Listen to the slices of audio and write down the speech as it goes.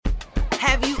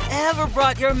Have you ever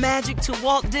brought your magic to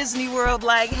Walt Disney World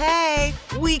like, hey,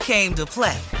 we came to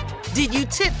play? Did you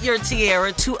tip your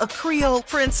tiara to a Creole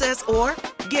princess or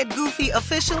get goofy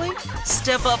officially?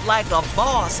 Step up like a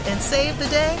boss and save the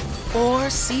day? Or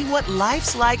see what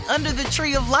life's like under the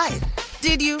tree of life?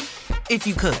 Did you? If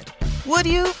you could. Would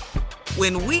you?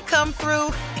 When we come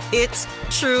through, it's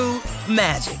true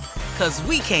magic. 'Cause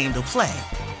we came to play.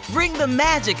 Bring the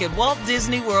magic at Walt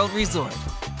Disney World Resort.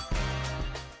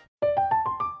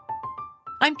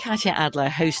 I'm Katya Adler,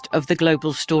 host of The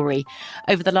Global Story.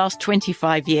 Over the last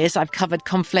 25 years, I've covered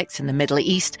conflicts in the Middle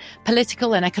East,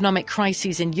 political and economic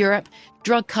crises in Europe,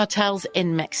 drug cartels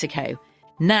in Mexico.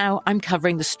 Now I'm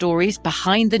covering the stories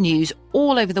behind the news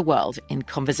all over the world in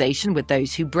conversation with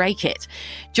those who break it.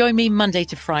 Join me Monday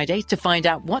to Friday to find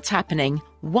out what's happening,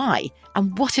 why,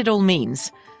 and what it all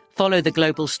means. Follow The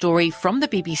Global Story from the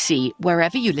BBC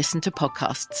wherever you listen to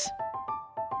podcasts.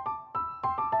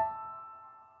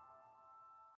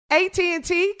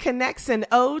 AT&T connects an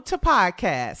ode to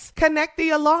podcasts. Connect the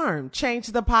alarm. Change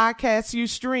the podcast you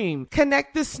stream.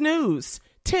 Connect the snooze.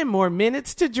 10 more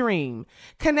minutes to dream.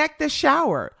 Connect the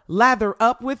shower. Lather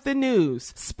up with the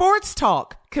news. Sports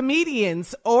talk,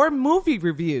 comedians, or movie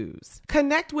reviews.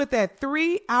 Connect with that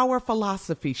 3-hour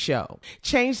philosophy show.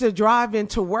 Change the drive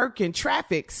into work in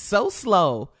traffic so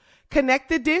slow. Connect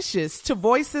the dishes to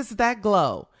voices that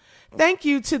glow. Thank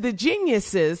you to the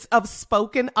geniuses of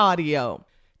spoken audio.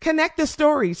 Connect the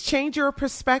stories, change your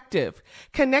perspective.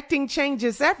 Connecting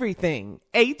changes everything.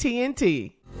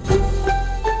 AT&T.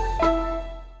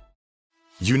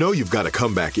 You know you've got a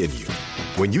comeback in you.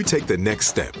 When you take the next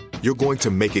step, you're going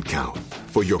to make it count.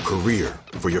 For your career,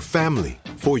 for your family,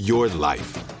 for your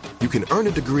life. You can earn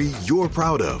a degree you're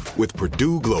proud of with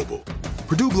Purdue Global.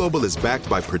 Purdue Global is backed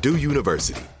by Purdue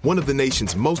University, one of the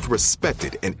nation's most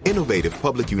respected and innovative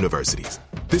public universities.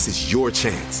 This is your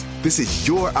chance. This is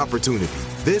your opportunity.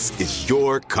 This is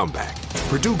your comeback.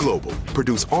 Purdue Global,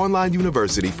 Purdue's online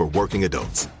university for working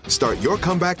adults. Start your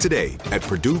comeback today at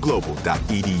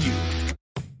purdueglobal.edu.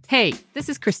 Hey, this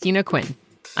is Christina Quinn.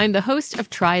 I'm the host of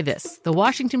Try This, the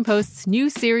Washington Post's new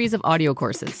series of audio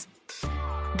courses.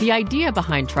 The idea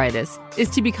behind Try This is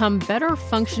to become better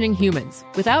functioning humans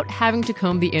without having to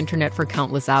comb the internet for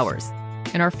countless hours.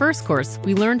 In our first course,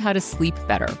 we learned how to sleep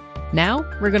better. Now,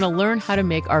 we're going to learn how to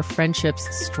make our friendships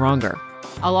stronger.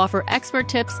 I'll offer expert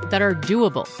tips that are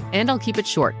doable, and I'll keep it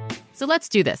short. So let's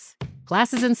do this.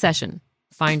 Class is in session.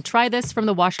 Find Try This from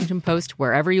the Washington Post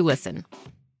wherever you listen.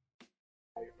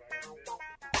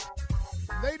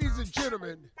 Ladies and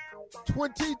gentlemen,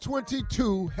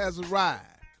 2022 has arrived.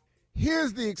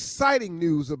 Here's the exciting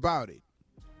news about it.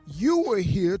 You are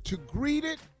here to greet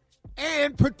it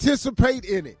and participate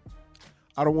in it.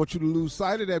 I don't want you to lose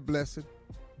sight of that blessing.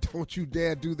 Don't you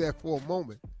dare do that for a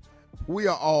moment. We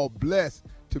are all blessed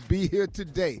to be here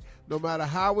today, no matter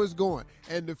how it's going.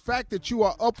 And the fact that you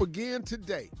are up again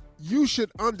today, you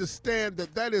should understand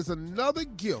that that is another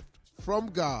gift from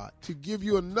God to give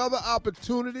you another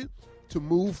opportunity to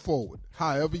move forward,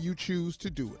 however you choose to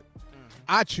do it.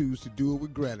 I choose to do it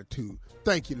with gratitude.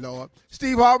 Thank you, Lord.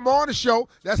 Steve Harvey Morning Show.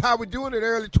 That's how we're doing it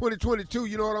early 2022.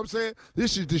 You know what I'm saying?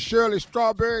 This is the Shirley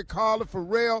Strawberry, Carla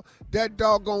Farrell, that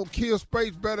doggone Kill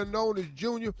Space, better known as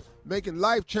Junior, making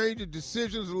life-changing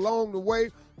decisions along the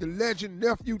way. The legend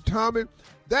Nephew Tommy.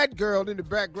 That girl in the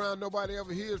background nobody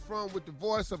ever hears from with the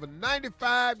voice of a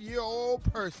 95-year-old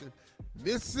person,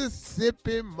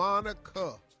 Mississippi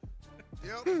Monica.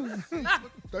 Yep.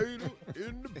 Potato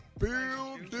in the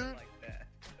building.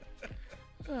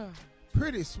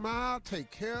 Pretty smile,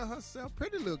 take care of herself.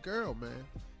 Pretty little girl, man.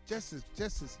 Just as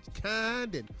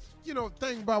kind. And you know, the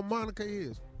thing about Monica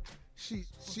is she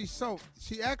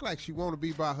act like she want to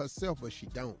be by herself, but she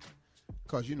don't.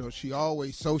 Cause you know she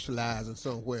always socializing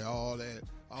somewhere. All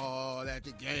that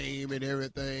the game and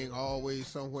everything, always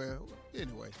somewhere.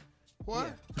 Anyway, what?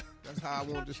 Yeah. That's how I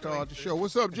wanted to start the show.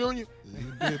 What's up, Junior?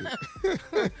 You did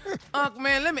it. Uncle,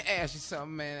 man, let me ask you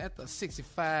something, man. After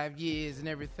 65 years and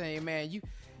everything, man,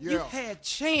 you've had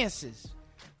chances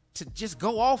to just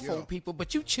go off on people,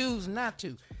 but you choose not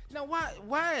to. Now,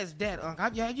 why is that,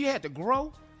 Uncle? You had to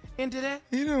grow into that?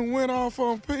 He done went off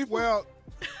on people. Well,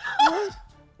 what?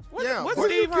 What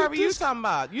Steve Harvey you talking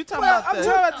about? You talking I'm about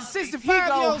talking about the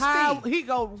 65-year-old Steve. He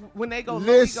go when they go.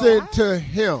 Listen to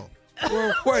him.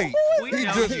 Well, wait. He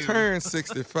just turned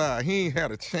 65. He ain't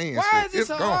had a chance. Why is this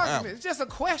an argument? Happen. It's just a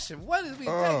question. What is we?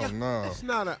 No. It's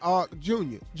not an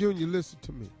argument. Junior, listen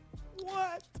to me.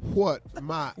 What? What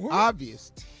my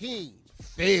obvious team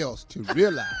fails to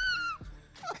realize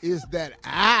is that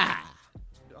I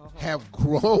have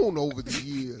grown over the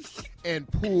years and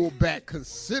pulled back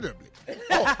considerably.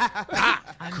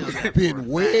 I could have been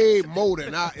way more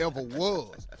than I ever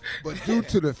was. But due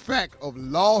to the fact of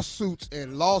lawsuits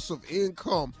and loss of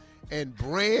income and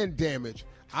brand damage,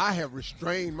 I have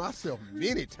restrained myself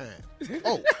many times.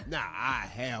 Oh, now I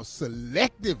have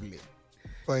selectively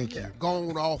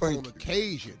gone off on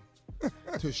occasion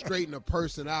to straighten a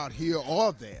person out here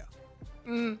or there.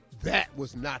 That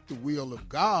was not the will of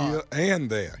God. Here and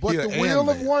there. But here the will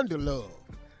of there. Wonder Love.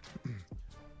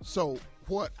 So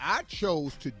what I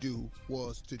chose to do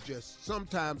was to just,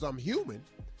 sometimes I'm human,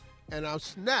 and I'm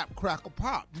snap, crackle,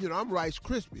 pop. You know, I'm Rice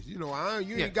Krispies. You know, I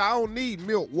don't need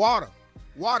milk, water.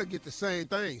 Water get the same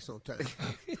thing sometimes.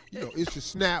 You know, it's the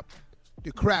snap,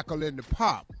 the crackle, and the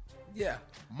pop. Yeah.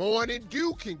 Morning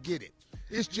Dew can get it.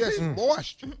 It's just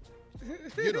moisture.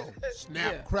 You know,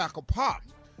 snap, crackle, pop.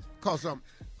 Cause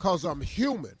I'm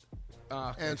human.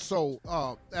 And so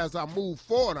as I move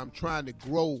forward, I'm trying to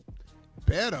grow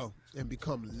better and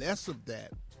become less of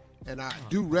that. And I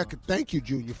do thank you,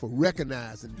 Junior, for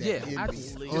recognizing that in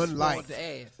me. Unlike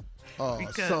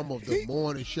some of the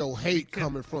morning show hate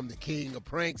coming from the king of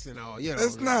pranks and all. You know,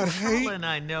 that's not hate. And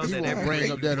I know he that won't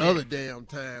bring up that other damn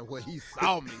time where he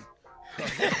saw me.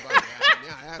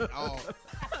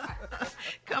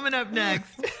 Coming up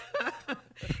next,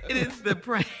 it is the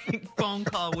prank phone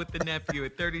call with the nephew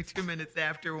at 32 minutes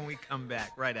after when we come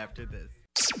back, right after this.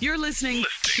 You're listening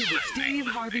to the Steve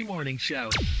Harvey Morning Show.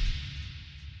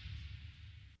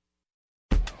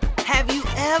 Have you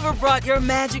ever brought your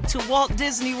magic to Walt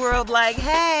Disney World like,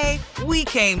 hey, we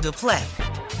came to play?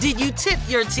 Did you tip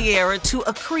your tiara to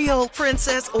a Creole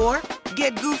princess or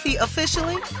get goofy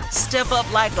officially? Step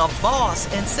up like a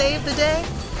boss and save the day?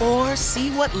 Or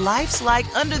see what life's like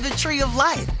under the tree of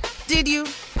life? Did you?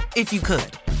 If you could.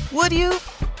 Would you?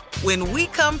 When we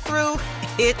come through,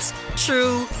 it's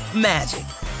true magic.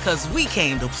 'Cause we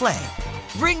came to play.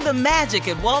 Bring the magic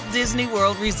at Walt Disney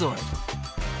World Resort.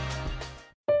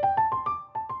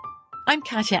 I'm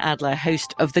Katya Adler,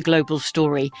 host of The Global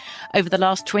Story. Over the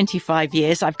last 25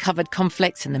 years, I've covered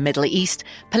conflicts in the Middle East,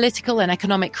 political and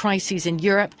economic crises in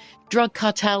Europe, drug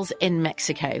cartels in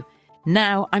Mexico.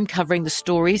 Now I'm covering the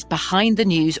stories behind the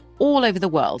news all over the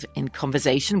world in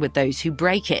conversation with those who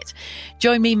break it.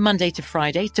 Join me Monday to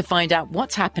Friday to find out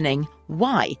what's happening,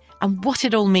 why, and what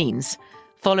it all means.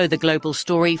 Follow The Global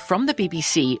Story from the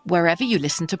BBC wherever you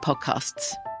listen to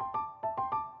podcasts.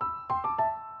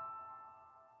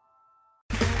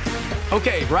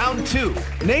 Okay, round two.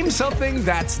 Name something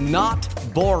that's not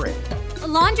boring. A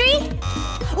laundry?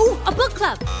 Ooh, a book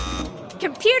club.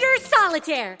 Computer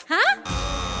solitaire, huh?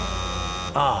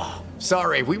 Ah,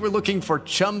 sorry, we were looking for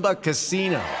Chumba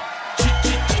Casino.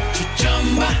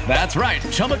 That's right,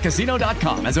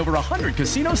 ChumbaCasino.com has over 100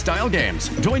 casino-style games.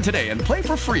 Join today and play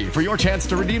for free for your chance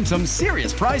to redeem some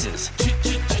serious prizes.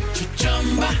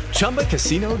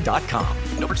 ChumbaCasino.com.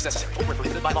 No purchase necessary. Void where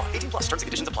prohibited by law. 18+. Terms and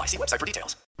conditions apply. See website for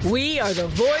details. We are the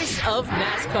voice of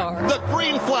NASCAR. The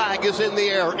green flag is in the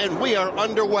air, and we are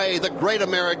underway. The Great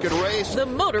American Race. The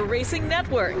Motor Racing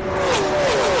Network.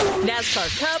 NASCAR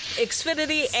Cup,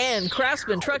 Xfinity, and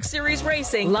Craftsman Truck Series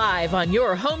Racing live on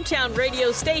your hometown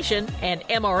radio station and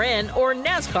MRN or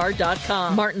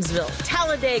NASCAR.com. Martinsville,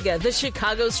 Talladega, the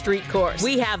Chicago Street Course.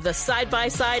 We have the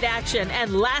side-by-side action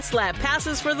and last lap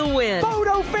passes for the win.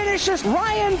 Photo finishes.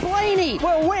 Ryan Blaney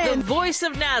will win. The voice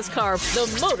of NASCAR, the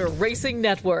Motor Racing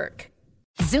Network.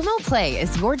 Xumo Play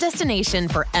is your destination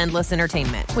for endless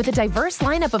entertainment. With a diverse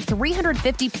lineup of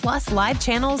 350-plus live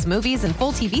channels, movies, and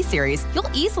full TV series,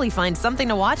 you'll easily find something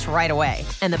to watch right away.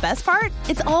 And the best part?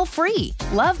 It's all free.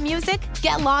 Love music?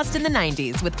 Get lost in the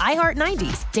 90s with iHeart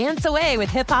 90s, dance away with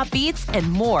hip-hop beats, and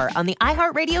more on the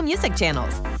iHeartRadio music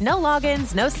channels. No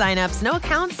logins, no signups, no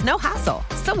accounts, no hassle.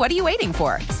 So what are you waiting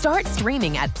for? Start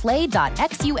streaming at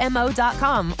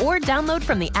play.xumo.com or download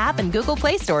from the app and Google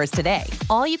Play stores today.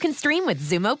 All you can stream with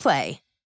Xumo Play.